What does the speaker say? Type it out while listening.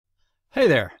Hey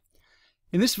there.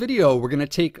 In this video, we're going to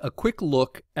take a quick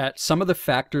look at some of the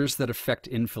factors that affect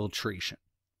infiltration.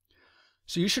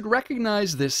 So you should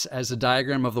recognize this as a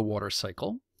diagram of the water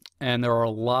cycle, and there are a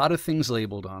lot of things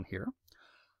labeled on here.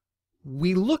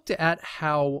 We looked at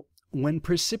how when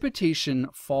precipitation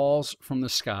falls from the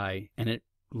sky and it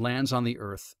lands on the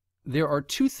earth, there are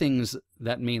two things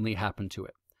that mainly happen to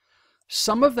it.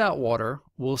 Some of that water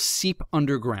will seep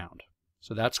underground,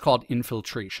 so that's called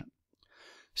infiltration.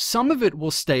 Some of it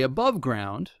will stay above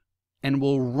ground and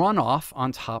will run off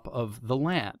on top of the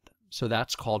land. So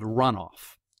that's called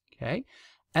runoff. Okay?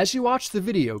 As you watch the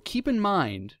video, keep in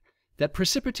mind that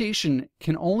precipitation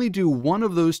can only do one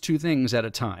of those two things at a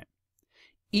time.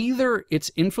 Either it's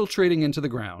infiltrating into the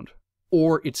ground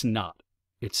or it's not.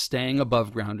 It's staying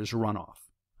above ground as runoff.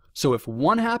 So if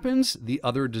one happens, the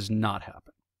other does not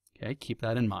happen. Okay? Keep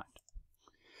that in mind.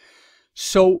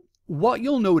 So what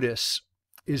you'll notice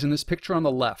is in this picture on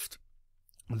the left,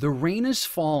 the rain is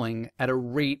falling at a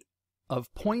rate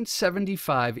of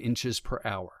 0.75 inches per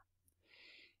hour.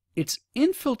 It's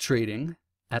infiltrating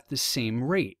at the same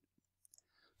rate.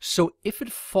 So if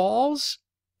it falls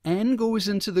and goes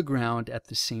into the ground at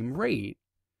the same rate,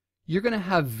 you're going to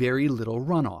have very little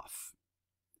runoff.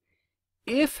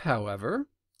 If, however,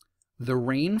 the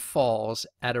rain falls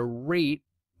at a rate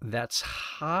that's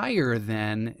higher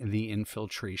than the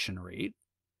infiltration rate,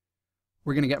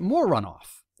 we're going to get more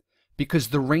runoff because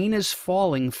the rain is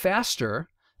falling faster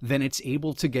than it's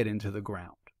able to get into the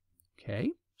ground.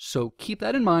 Okay, so keep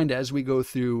that in mind as we go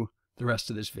through the rest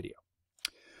of this video.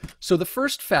 So the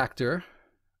first factor,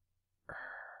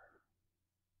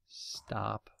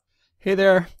 stop. Hey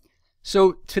there.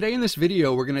 So today in this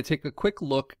video, we're going to take a quick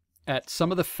look at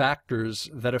some of the factors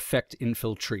that affect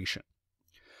infiltration.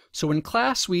 So in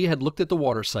class, we had looked at the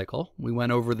water cycle. We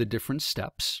went over the different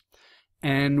steps.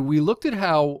 And we looked at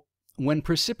how when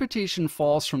precipitation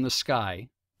falls from the sky,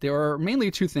 there are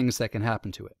mainly two things that can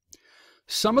happen to it.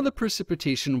 Some of the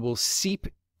precipitation will seep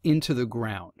into the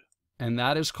ground, and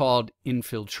that is called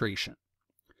infiltration.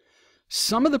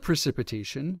 Some of the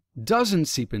precipitation doesn't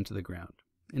seep into the ground.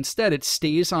 Instead, it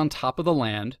stays on top of the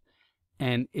land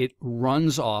and it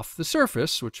runs off the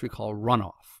surface, which we call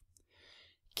runoff.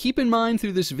 Keep in mind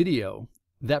through this video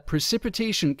that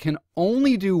precipitation can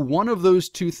only do one of those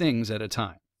two things at a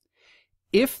time.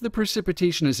 If the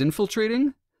precipitation is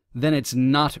infiltrating, then it's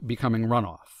not becoming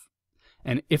runoff.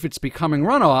 And if it's becoming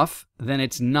runoff, then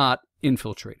it's not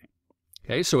infiltrating.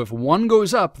 Okay, so if one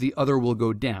goes up, the other will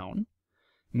go down,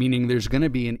 meaning there's going to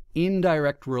be an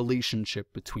indirect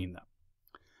relationship between them.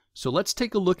 So let's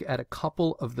take a look at a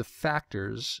couple of the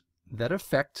factors that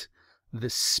affect the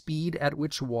speed at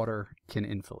which water can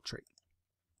infiltrate.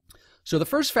 So the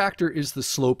first factor is the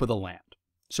slope of the land.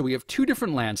 So we have two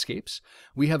different landscapes.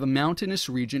 We have a mountainous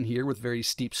region here with very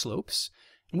steep slopes,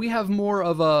 and we have more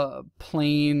of a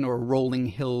plain or rolling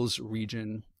hills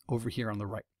region over here on the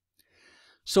right.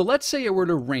 So let's say it were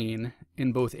to rain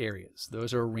in both areas.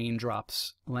 Those are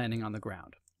raindrops landing on the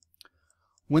ground.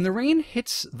 When the rain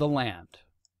hits the land,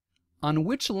 on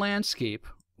which landscape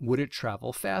would it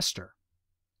travel faster?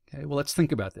 Okay, well, let's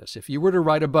think about this. If you were to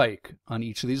ride a bike on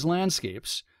each of these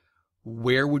landscapes,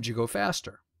 where would you go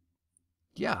faster?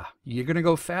 Yeah, you're going to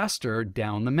go faster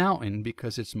down the mountain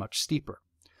because it's much steeper.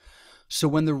 So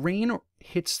when the rain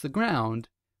hits the ground,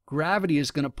 gravity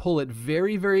is going to pull it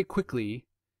very, very quickly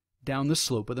down the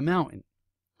slope of the mountain.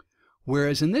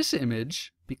 Whereas in this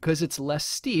image, because it's less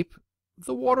steep,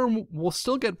 the water will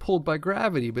still get pulled by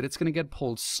gravity, but it's going to get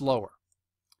pulled slower.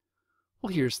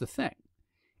 Well, here's the thing.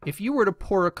 If you were to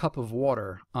pour a cup of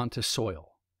water onto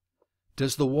soil,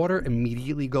 does the water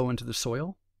immediately go into the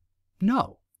soil?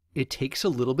 No. It takes a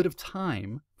little bit of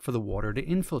time for the water to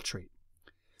infiltrate.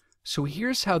 So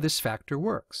here's how this factor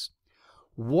works.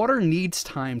 Water needs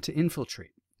time to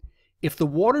infiltrate. If the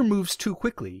water moves too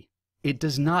quickly, it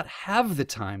does not have the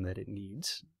time that it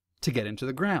needs to get into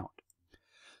the ground.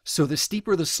 So the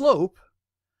steeper the slope,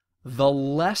 the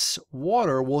less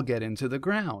water will get into the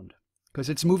ground because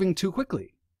it's moving too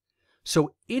quickly.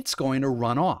 So it's going to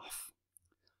run off.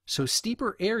 So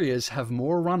steeper areas have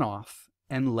more runoff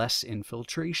and less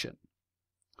infiltration.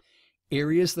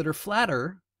 Areas that are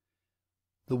flatter,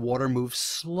 the water moves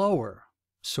slower.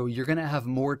 So you're going to have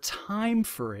more time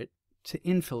for it to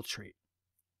infiltrate.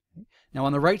 Now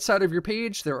on the right side of your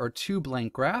page, there are two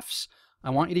blank graphs. I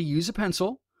want you to use a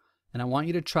pencil and I want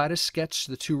you to try to sketch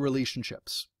the two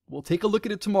relationships. We'll take a look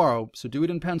at it tomorrow, so do it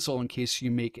in pencil in case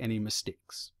you make any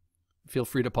mistakes. Feel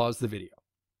free to pause the video.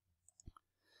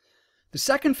 The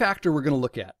second factor we're going to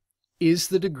look at is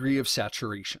the degree of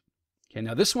saturation. Okay,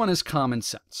 now this one is common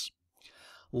sense.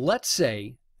 Let's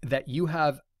say that you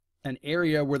have an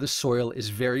area where the soil is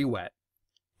very wet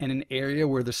and an area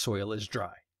where the soil is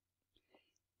dry.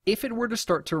 If it were to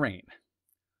start to rain,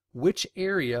 which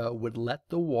area would let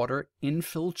the water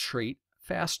infiltrate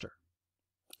faster?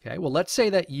 Okay, well, let's say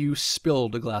that you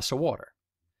spilled a glass of water.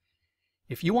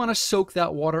 If you want to soak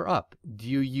that water up, do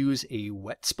you use a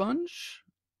wet sponge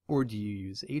or do you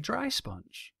use a dry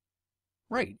sponge?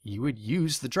 Right, you would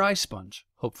use the dry sponge,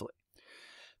 hopefully.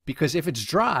 Because if it's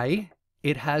dry,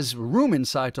 it has room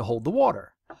inside to hold the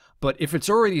water. But if it's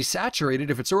already saturated,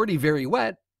 if it's already very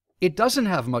wet, it doesn't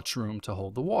have much room to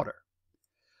hold the water.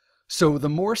 So the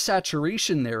more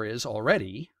saturation there is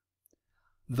already,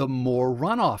 the more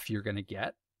runoff you're going to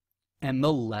get, and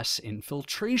the less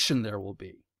infiltration there will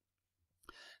be.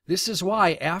 This is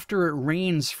why after it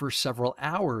rains for several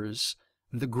hours,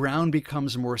 the ground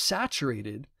becomes more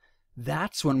saturated.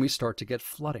 That's when we start to get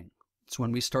flooding. It's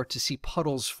when we start to see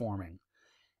puddles forming.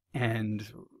 And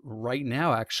right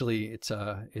now, actually, it's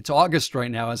August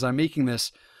right now as I'm making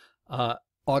this,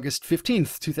 August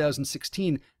 15th,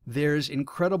 2016, there's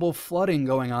incredible flooding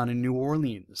going on in New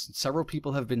Orleans. Several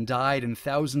people have been died and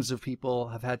thousands of people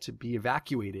have had to be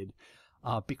evacuated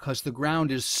because the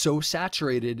ground is so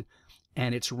saturated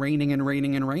and it's raining and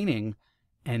raining and raining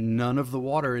and none of the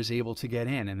water is able to get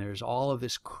in, and there's all of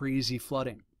this crazy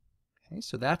flooding. Okay,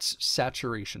 so that's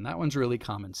saturation. That one's really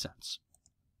common sense.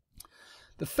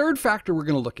 The third factor we're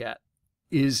going to look at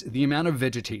is the amount of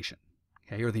vegetation,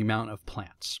 okay, or the amount of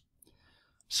plants.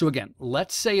 So again,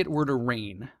 let's say it were to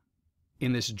rain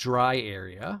in this dry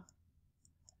area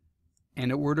and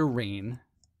it were to rain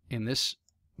in this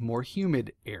more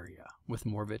humid area with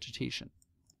more vegetation.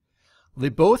 They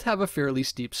both have a fairly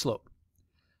steep slope.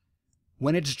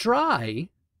 When it's dry,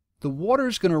 the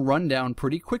water's going to run down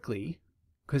pretty quickly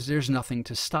because there's nothing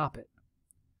to stop it.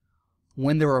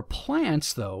 When there are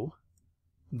plants, though,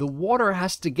 the water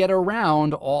has to get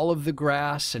around all of the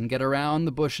grass and get around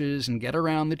the bushes and get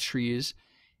around the trees.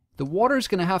 The water's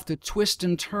going to have to twist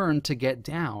and turn to get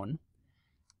down,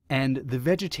 and the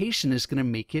vegetation is going to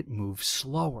make it move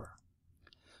slower.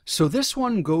 So this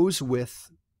one goes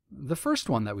with the first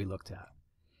one that we looked at.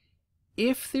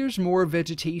 If there's more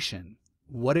vegetation,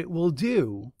 what it will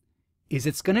do is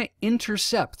it's going to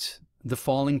intercept the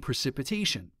falling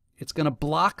precipitation. It's going to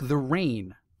block the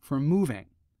rain from moving,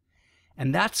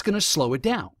 and that's going to slow it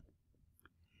down.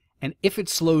 And if it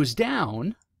slows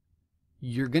down,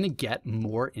 you're going to get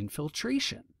more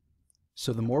infiltration.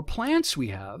 So the more plants we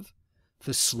have,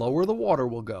 the slower the water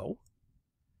will go.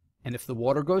 And if the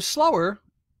water goes slower,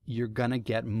 you're going to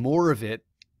get more of it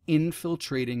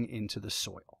infiltrating into the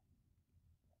soil.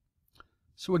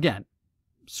 So again,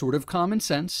 sort of common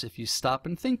sense. If you stop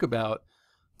and think about,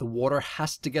 the water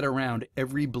has to get around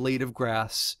every blade of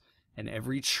grass and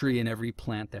every tree and every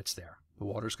plant that's there. The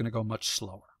water's going to go much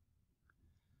slower.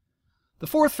 The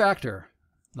fourth factor,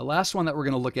 the last one that we're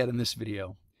going to look at in this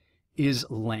video, is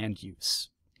land use.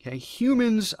 Okay,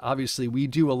 humans, obviously, we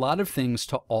do a lot of things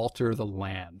to alter the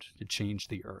land, to change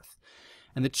the earth.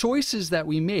 And the choices that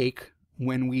we make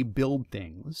when we build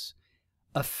things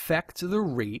affect the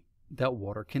rate that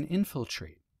water can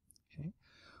infiltrate. Okay?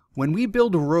 When we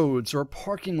build roads or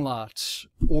parking lots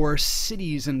or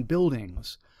cities and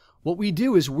buildings, what we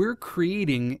do is we're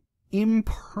creating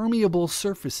impermeable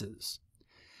surfaces.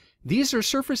 These are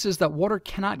surfaces that water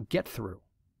cannot get through,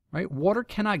 right? Water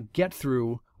cannot get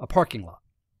through a parking lot.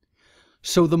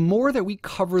 So the more that we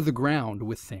cover the ground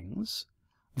with things,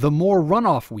 the more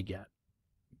runoff we get,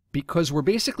 because we're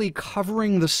basically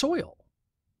covering the soil.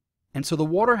 And so the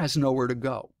water has nowhere to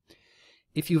go.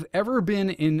 If you've ever been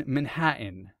in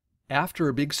Manhattan after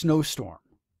a big snowstorm,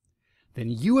 then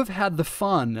you have had the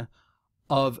fun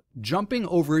of jumping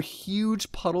over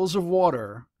huge puddles of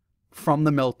water from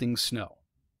the melting snow.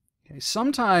 Okay?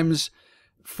 Sometimes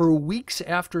for weeks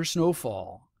after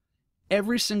snowfall,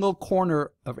 every single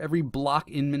corner of every block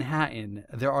in Manhattan,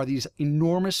 there are these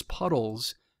enormous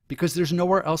puddles because there's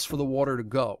nowhere else for the water to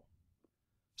go.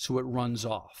 So it runs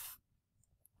off.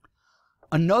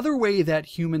 Another way that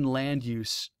human land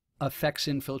use affects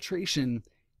infiltration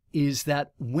is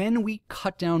that when we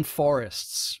cut down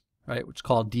forests, right, which is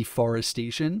called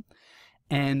deforestation,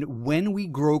 and when we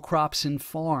grow crops in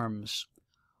farms,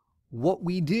 what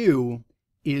we do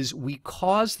is we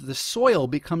cause the soil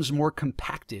becomes more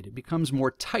compacted, it becomes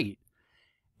more tight,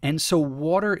 and so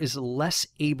water is less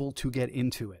able to get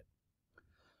into it.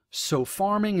 So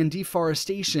farming and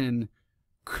deforestation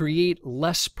create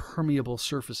less permeable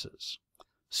surfaces,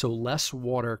 so less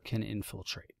water can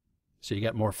infiltrate. So you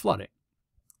get more flooding.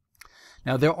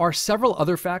 Now, there are several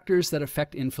other factors that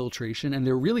affect infiltration, and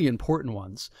they're really important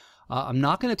ones. I'm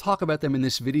not going to talk about them in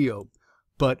this video,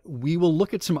 but we will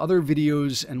look at some other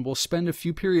videos and we'll spend a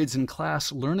few periods in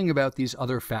class learning about these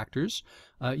other factors.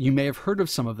 You may have heard of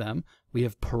some of them. We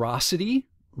have porosity,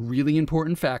 really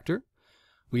important factor.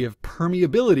 We have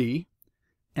permeability,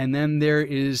 and then there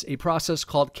is a process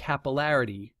called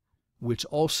capillarity, which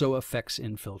also affects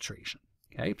infiltration.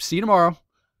 Okay, see you tomorrow.